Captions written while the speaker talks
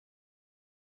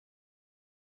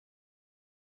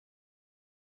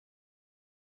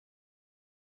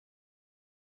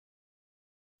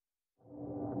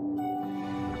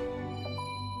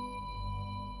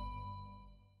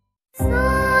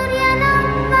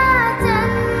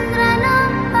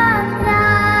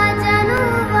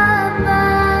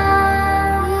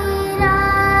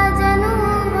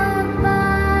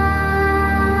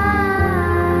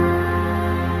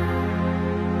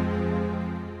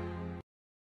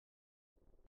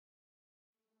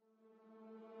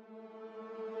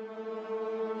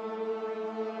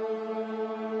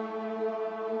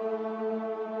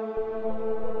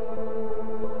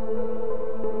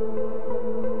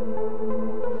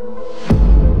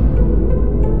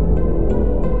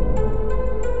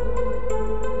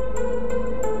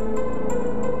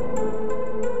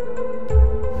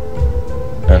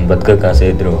ನಾನು ಬದುಕಕ್ಕೆ ಆಸೆ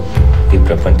ಇದ್ದರೂ ಈ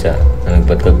ಪ್ರಪಂಚ ನನಗೆ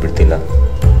ಬದುಕಕ್ಕೆ ಬಿಡ್ತಿಲ್ಲ.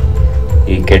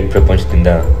 ಈ ಕೆಟ್ಟ ಪ್ರಪಂಚದಿಂದ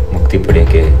ಮುಕ್ತಿ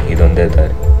ಪಡೆಯೋಕ್ಕೆ ಇದೊಂದೇ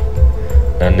ದಾರಿ.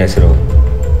 ನನ್ನ ಹೆಸರು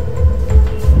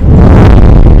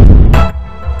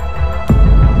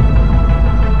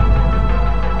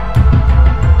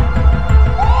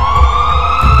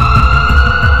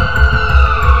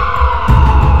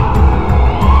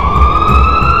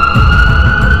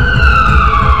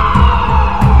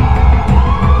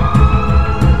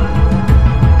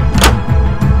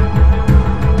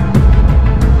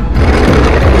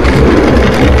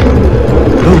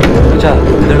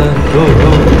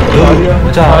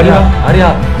आर्या।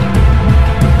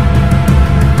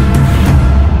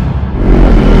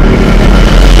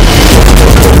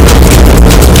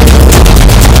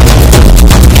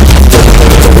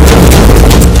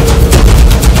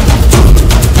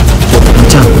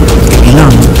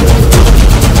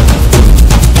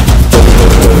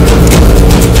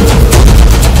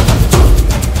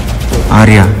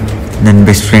 ಆರ್ಯ ನನ್ನ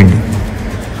ಬೆಸ್ಟ್ ಫ್ರೆಂಡ್.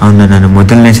 ಅವನ್ನ ನಾನು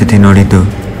ಮೊದಲನೇ ಸತಿ ನೋಡಿದ್ದು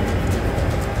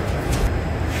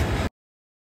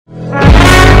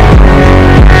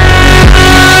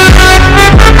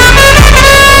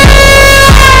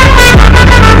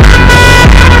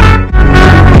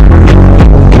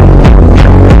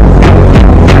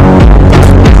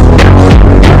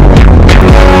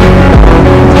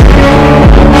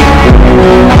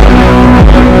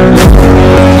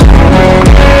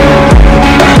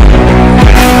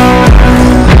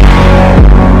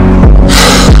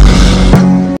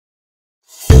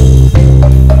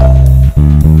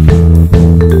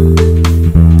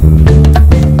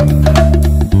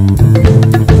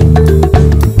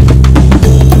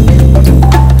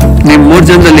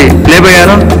ಜನದಲ್ಲಿ ಪ್ಲೇ ಬಾಯ್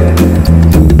ಯಾರು?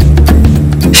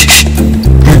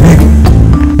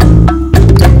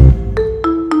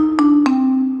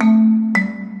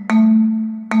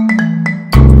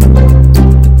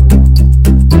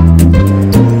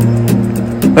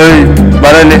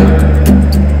 ಬರಲಿ.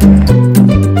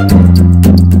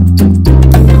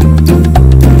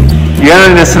 ಏನೋ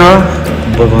ಹೆಸರು?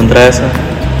 ಭಗವಂತರಾಯ ಸರ್.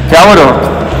 ಯಾವರು?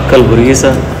 ಕಲಬುರ್ಗಿ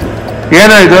ಸರ್.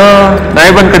 ಏನೋ ಇದು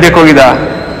ನಾಯಿ ಬಂದು ಕದಿಯಕ್ಕೆ ಹೋಗಿದ್ದ?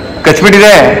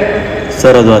 ಕಚ್ಬಿಟ್ಟಿದೆ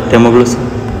ಸರ್. ಅದು ಅತ್ತೆ ಮಗಳು ಸರ್.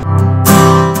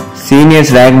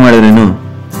 ಸೀನಿಯರ್ಸ್ ರ್ಯಾಗ್ ಮಾಡಿದ್ರೂ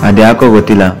ಅದ್ಯಾಕೋ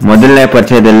ಗೊತ್ತಿಲ್ಲ, ಮೊದಲನೇ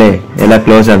ಪರಿಚಯದಲ್ಲೇ ಎಲ್ಲ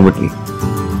ಕ್ಲೋಸ್ ಆಗ್ಬಿಟ್ವಿ.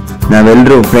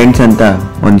 ನಾವೆಲ್ಲರೂ ಫ್ರೆಂಡ್ಸ್ ಅಂತ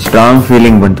ಒಂದು ಸ್ಟ್ರಾಂಗ್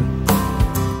ಫೀಲಿಂಗ್ ಬಂತು.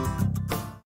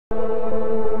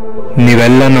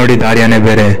 ನೀವೆಲ್ಲ ನೋಡಿದ ಆರ್ಯನೇ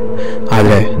ಬೇರೆ,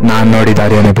 ಆದ್ರೆ ನಾನು ನೋಡಿದ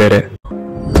ಆರ್ಯನೇ ಬೇರೆ.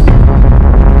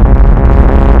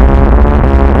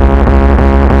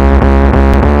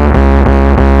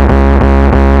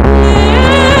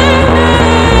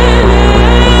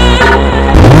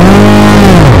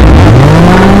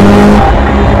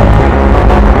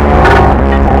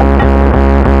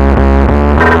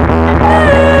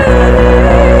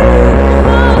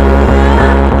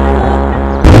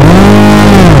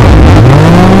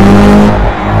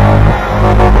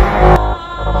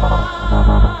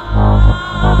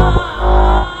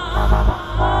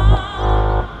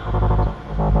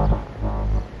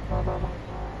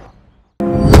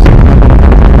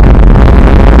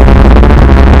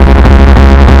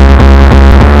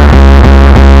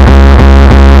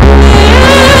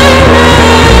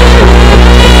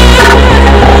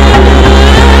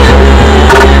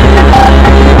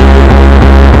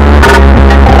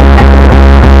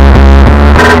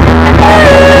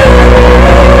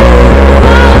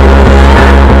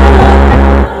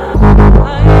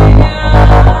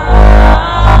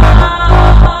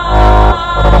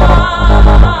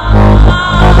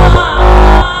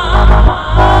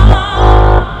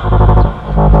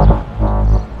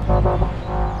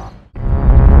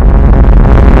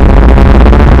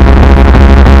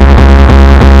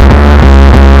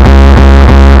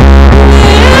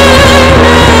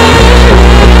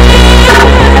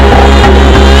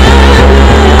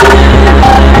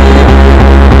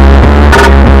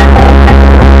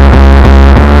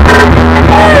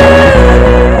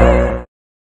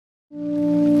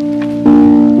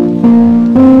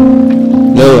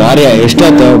 ಆರ್ಯ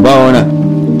ಎಷ್ಟಾಯ್ತು? ಬಾ ಹೋಣ.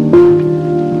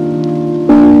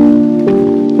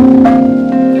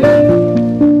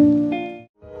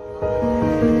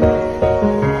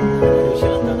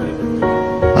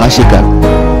 ಆಶಿಕಾ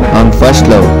ಅವ್ನ್ ಫಸ್ಟ್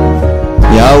ಲವ್.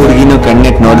 ಯಾವ ಹುಡುಗಿನೂ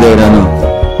ಕಣ್ಣೆಟ್ ನೋಡ್ದೆ ಇರೋನು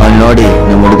ಅವ್ನು ನೋಡಿ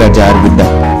ನಮ್ಮ ಹುಡುಗ ಜಾರ್ ಬಿದ್ದ.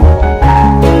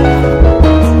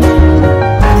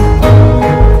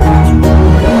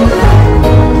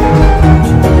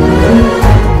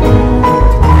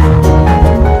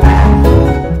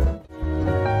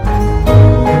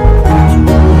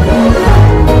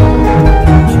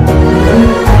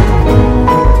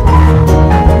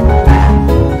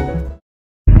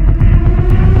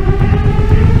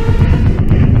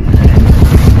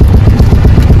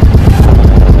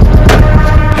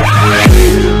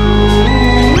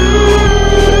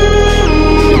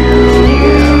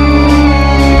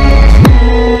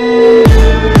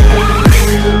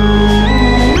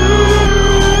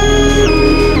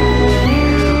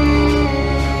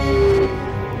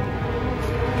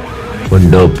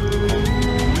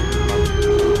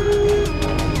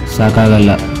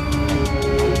 ಸಾಕಾಗಲ್ಲ.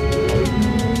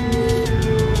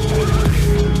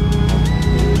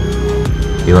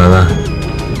 ಇವಾಗ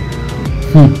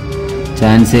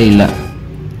ಚಾನ್ಸೇ ಇಲ್ಲ.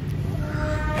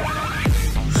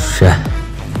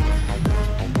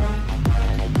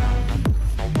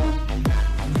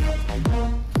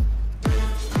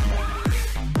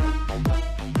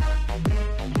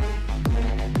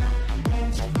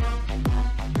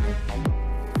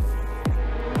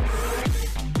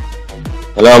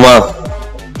 ಹಲೋ ಅಮ್ಮ,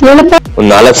 ಒಂದ್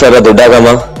 4,000 ದುಡ್ಡಾಗಮ್ಮ.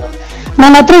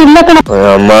 ನನ್ನ ಹತ್ರ ಇಲ್ಲ ಕಣ.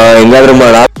 ಅಮ್ಮ ಹೆಂಗಾದ್ರು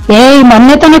ಮಾಡ.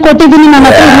 ಮೊನ್ನೆ ತಾನೇ ಕೊಟ್ಟಿದ್ದೀನಿ, ನನ್ನ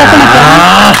ಹತ್ರ ಇಲ್ಲ ಕಣ.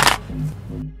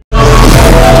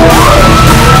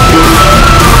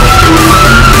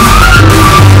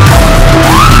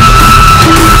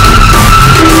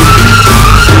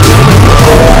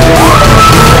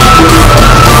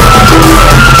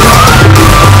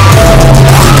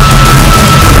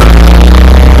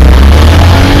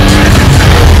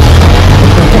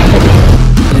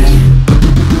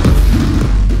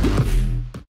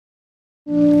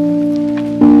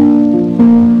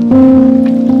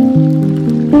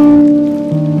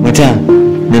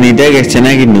 ನಾನು ಇದ್ದಾಗ ಎಷ್ಟು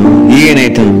ಚೆನ್ನಾಗಿದ್ನು,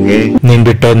 ಈಗೇನಾಯ್ತು ನಮ್ಗೆ? ನೀನ್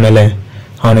ಬಿಟ್ಟೋದ್ಮೇಲೆ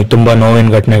ಅವನಿಗೆ ತುಂಬಾ ನೋವಿನ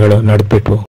ಘಟನೆಗಳು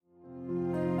ನಡೆದ್ಬಿಟ್ವು.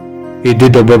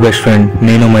 ಇದ್ದಿದ್ದೊಬ್ಬ ಬೆಸ್ಟ್ ಫ್ರೆಂಡ್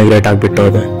ನೀನು ಮೈಗ್ರೇಟ್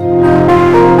ಆಗ್ಬಿಟ್ಟೋದೆ.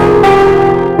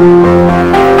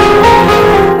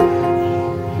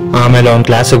 ಆಮೇಲೆ ಅವನ್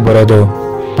ಕ್ಲಾಸಿಗೆ ಬರೋದು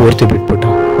ಪೂರ್ತಿ ಬಿಟ್ಬಿಟ್ಟ.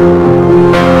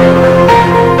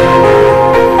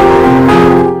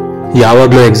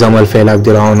 ಯಾವಾಗ್ಲೂ ಎಕ್ಸಾಮಲ್ಲಿ ಫೇಲ್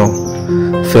ಆಗ್ದಿರೋ ಅವನು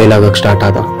ಫೇಲ್ ಆಗಕ್ ಸ್ಟಾರ್ಟ್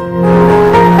ಆದ.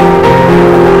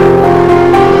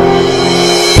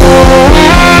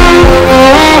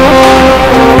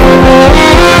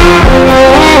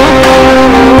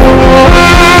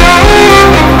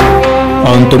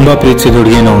 ಅವನು ತುಂಬಾ ಪ್ರೀತಿಸಿದ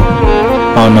ಹುಡುಗಿನು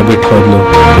ಅವನ್ನ ಬಿಟ್ಟು ಹೋದ್ಲು.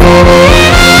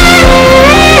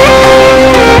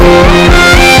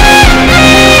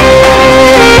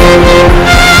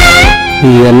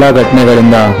 ಈ ಎಲ್ಲ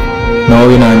ಘಟನೆಗಳಿಂದ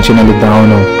ನೋವಿನ ಅಂಚಿನಲ್ಲಿದ್ದ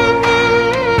ಅವನು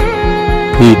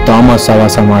ಈ ಥಾಮಸ್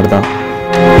ಸಹವಾಸ ಮಾಡ್ದ.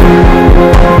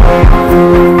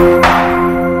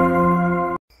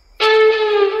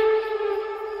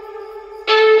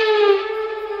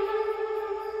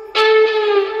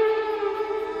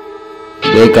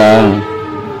 ಬೇಕಾ?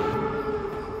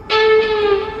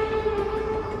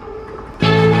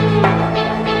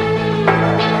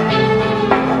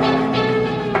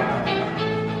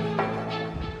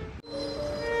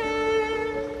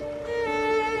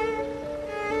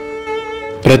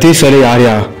 ಪ್ರತಿ ಸಲ ಆರ್ಯ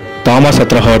ಥಾಮಸ್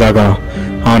ಹತ್ರ ಹೋದಾಗ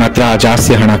ಅವನ ಹತ್ರ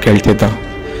ಜಾಸ್ತಿ ಹಣ ಕೇಳ್ತಿದ್ದ.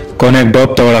 ಕೊನೆಗೆ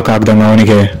ಡೋಪ್ ತಗೊಳಕ್ಕಾಗ್ದಂಗ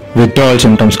ಅವನಿಗೆ ವಿತ್ಡ್ರಾವಲ್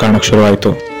ಸಿಂಪ್ಟಮ್ಸ್ ಕಾಣಕ್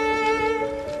ಶುರುವಾಯಿತು.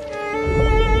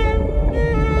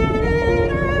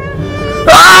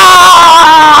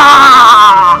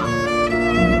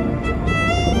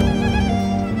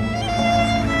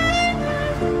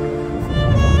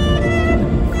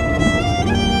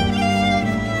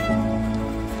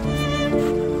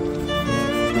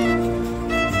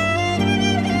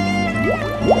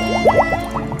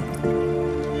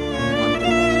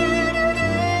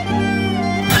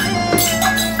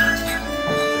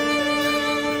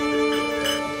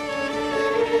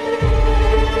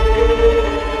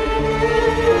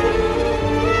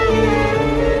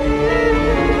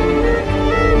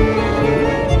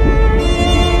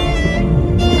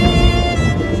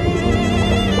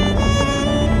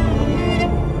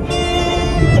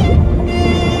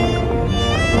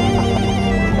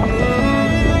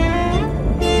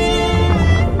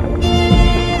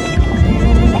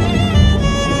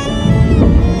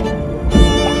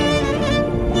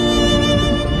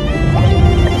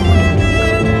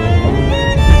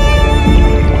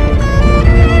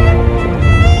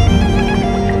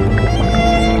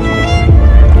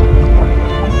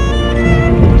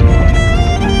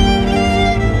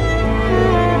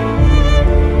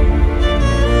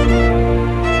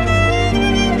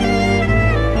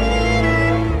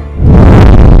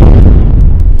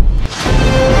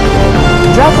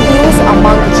 Drug abuse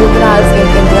among juveniles in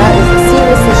India is a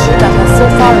serious issue that has so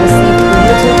far received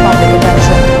little public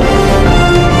attention.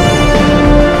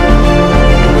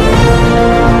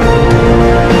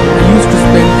 I used to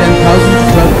spend 10,000 to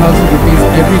 12,000 rupees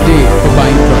every day for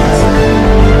buying drugs.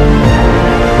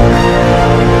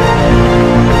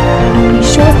 It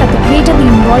shows that the greater the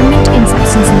involvement in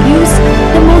substance abuse,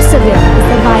 the more severe is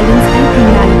the violence and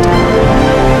criminality.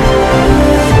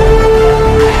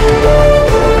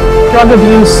 Drug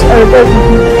abuse or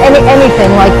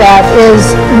anything like that is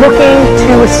looking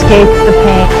to escape the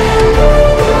pain.